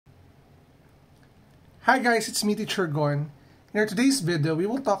Hi guys, it's me Teacher Gon. In today's video, we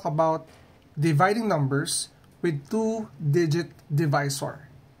will talk about dividing numbers with two-digit divisor.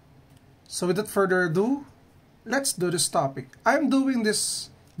 So without further ado, let's do this topic. I'm doing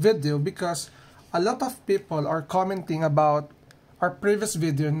this video because a lot of people are commenting about our previous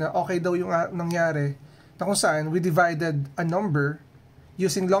video na okay daw yung nangyari na kung saan we divided a number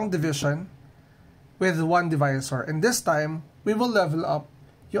using long division with one divisor. And this time, we will level up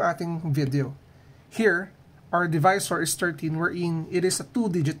yung ating video. Here, our divisor is 13 wherein it is a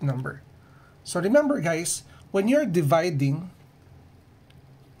two-digit number. So remember guys, when you're dividing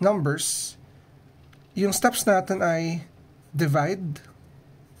numbers, yung steps natin ay divide.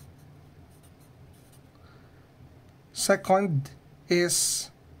 Second is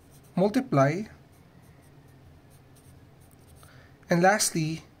multiply. And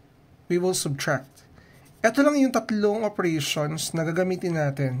lastly, we will subtract. Ito lang yung tatlong operations na gagamitin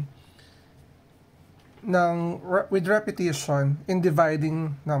natin with repetition in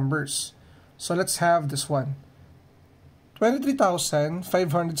dividing numbers. So let's have this one. 23,576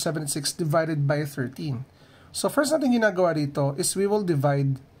 divided by 13. So first natin ginagawa dito is we will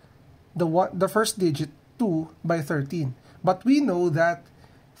divide the first digit 2 by 13. But we know that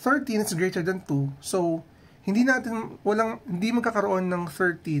 13 is greater than 2. So hindi magkakaroon ng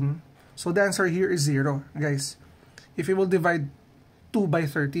 13. So the answer here is 0, guys. If we will divide 2 by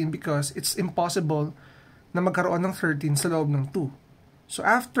 13 because it's impossible na magkaroon ng 13 sa loob ng 2. So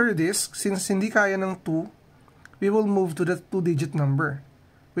after this, since hindi kaya ng 2, we will move to the two-digit number,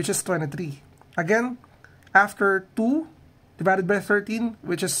 which is 23. Again, after 2 divided by 13,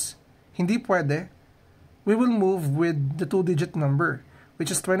 which is hindi pwede, we will move with the two-digit number,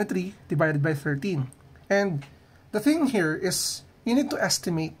 which is 23 divided by 13. And the thing here is, you need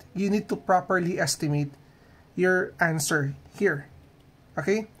to properly estimate your answer here.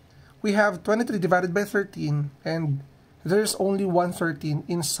 Okay? We have 23 divided by 13, and there's only one 13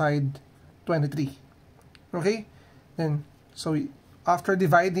 inside 23. Okay? Then, so after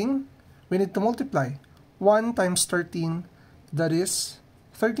dividing, we need to multiply. 1 times 13, that is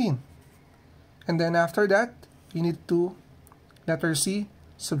 13. And then after that, you need to, letter C,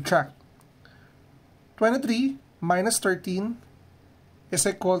 subtract. 23 minus 13 is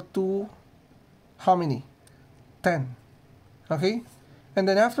equal to how many? 10. Okay? And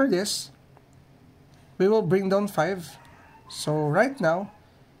then after this, we will bring down 5. So right now,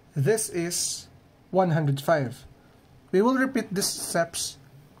 this is 105. We will repeat these steps.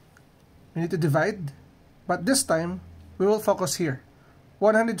 We need to divide, but this time, we will focus here.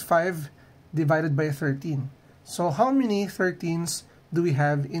 105 divided by 13. So how many 13s do we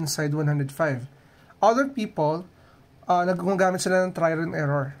have inside 105? Other people, nagagamit sila ng trial and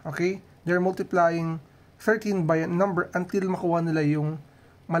error. Okay? They're multiplying 13 by a number until makuha nila yung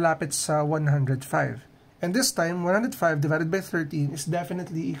malapit sa 105. And this time, 105 divided by 13 is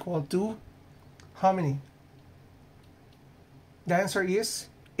definitely equal to how many? The answer is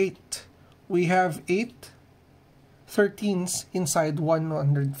 8. We have 8 13s inside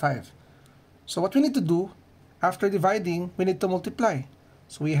 105. So what we need to do, after dividing, we need to multiply.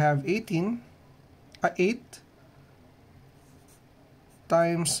 So we have 8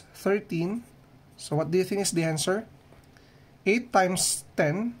 times 13. So what do you think is the answer? 8 times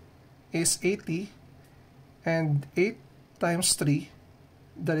 10 is 80, and 8 times 3,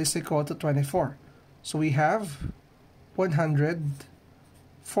 that is equal to 24. So we have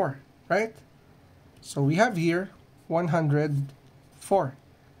 104, right? So we have here 104.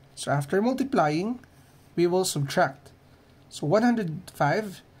 So after multiplying, we will subtract. So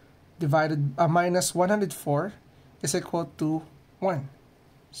 105 minus 104 is equal to 1.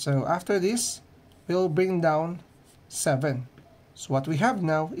 So after this, we'll bring down 7. So what we have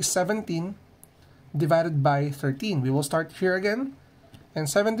now is 17 divided by 13. We will start here again. And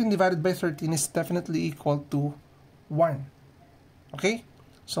 17 divided by 13 is definitely equal to 1. Okay?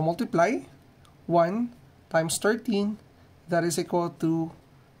 So multiply 1 times 13. That is equal to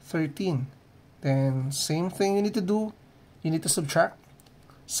 13. Then same thing you need to do. You need to subtract.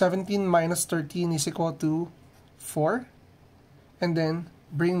 17 minus 13 is equal to 4. And then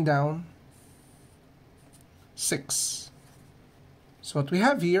bring down 6. So what we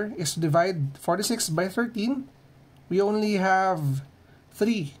have here is to divide 46 by 13. We only have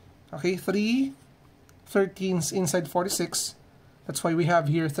 3. Okay, 3 13s inside 46. That's why we have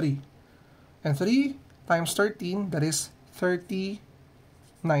here 3. And 3 times 13, that is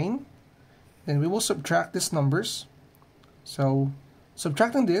 39. Then we will subtract these numbers. So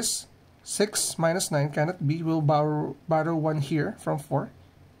subtracting this, 6 minus 9 cannot be. We'll borrow 1 here from 4.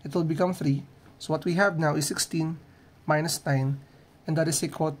 It will become 3. So what we have now is 16 minus 9, and that is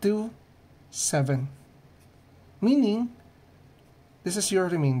equal to 7. meaning this is your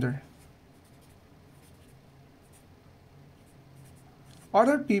remainder.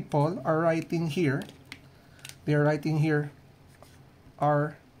 Other people are writing here, they are writing here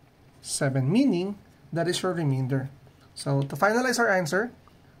R7, meaning that is your remainder. So to finalize our answer,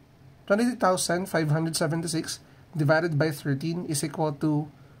 23,576 divided by 13 is equal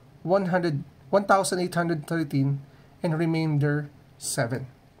to 1,813 and remainder 7.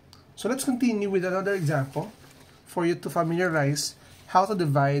 So let's continue with another example for you to familiarize how to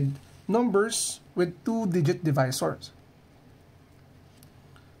divide numbers with two-digit divisors.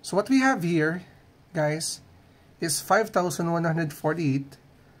 So what we have here, guys, is 5,148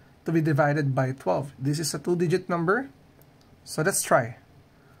 to be divided by 12. This is a two-digit number. So let's try.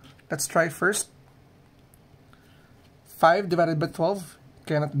 Let's try first. 5 divided by 12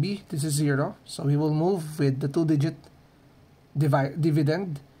 cannot be. This is 0. So we will move with the two-digit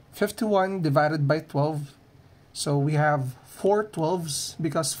dividend. 51 divided by 12. So we have 4 12s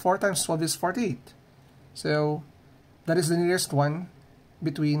because 4 times 12 is 48. So that is the nearest one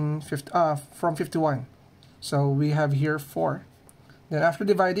between from 51. So we have here 4. Then after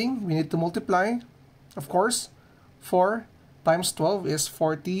dividing, we need to multiply. Of course, 4 times 12 is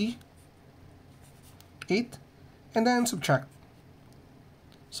 48. And then subtract.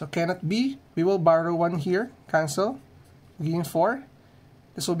 So cannot be. We will borrow 1 here. Cancel. Gain 4.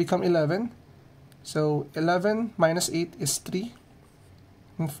 This will become 11. So 11 minus 8 is 3.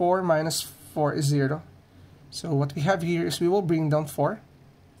 And 4 minus 4 is 0. So what we have here is we will bring down 4.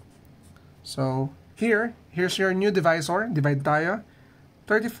 So here's your new divisor. Divide tayo.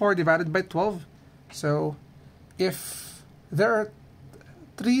 34 divided by 12. So if there are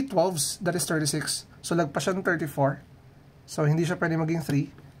 3 12s, that is 36. So lagpas siya ng 34. So hindi siya pwede maging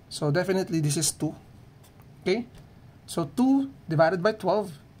 3. So definitely this is 2. Okay? So 2 divided by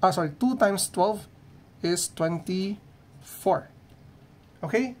 12. 2 times 12 is 24.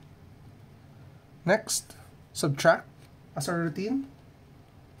 Okay? Next, subtract as our routine.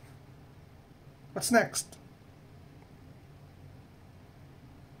 What's next?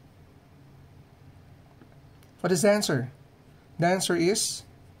 What is the answer? The answer is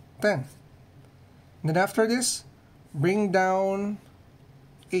 10. And then after this, bring down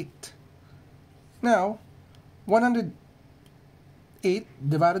 8. Now, 108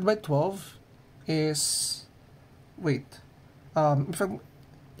 divided by 12 is,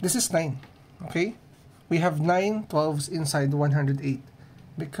 this is 9, okay? We have 9 12s inside 108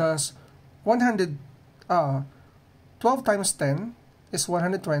 because 12 times 10 is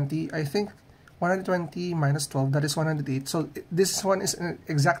 120. I think 120 minus 12, that is 108. So this one is an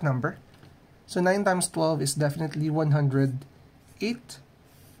exact number. So 9 times 12 is definitely 108.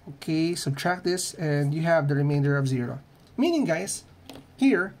 Okay, subtract this and you have the remainder of 0. Meaning, guys,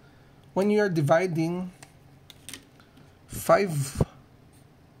 here, when you are dividing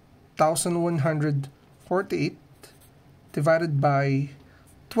 5,148 divided by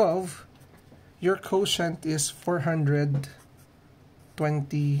 12, your quotient is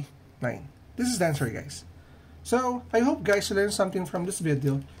 429. This is the answer, guys. So, I hope, guys, you learned something from this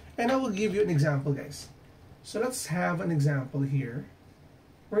video. And I will give you an example, guys. So, let's have an example here.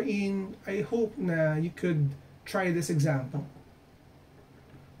 Wherein, I hope na you could try this example.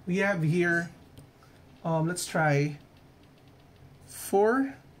 We have here, let's try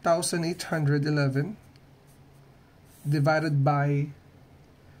 4,811 divided by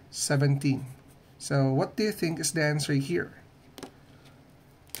 17. So what do you think is the answer here?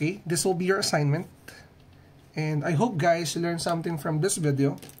 Okay, this will be your assignment. And I hope, guys, you learned something from this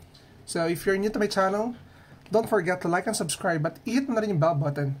video. So if you're new to my channel, don't forget to like and subscribe at i-hit na rin yung bell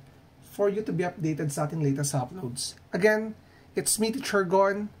button for you to be updated sa ating latest uploads. Again, it's me, Teacher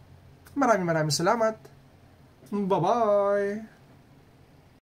Gon. Maraming salamat. Bye-bye!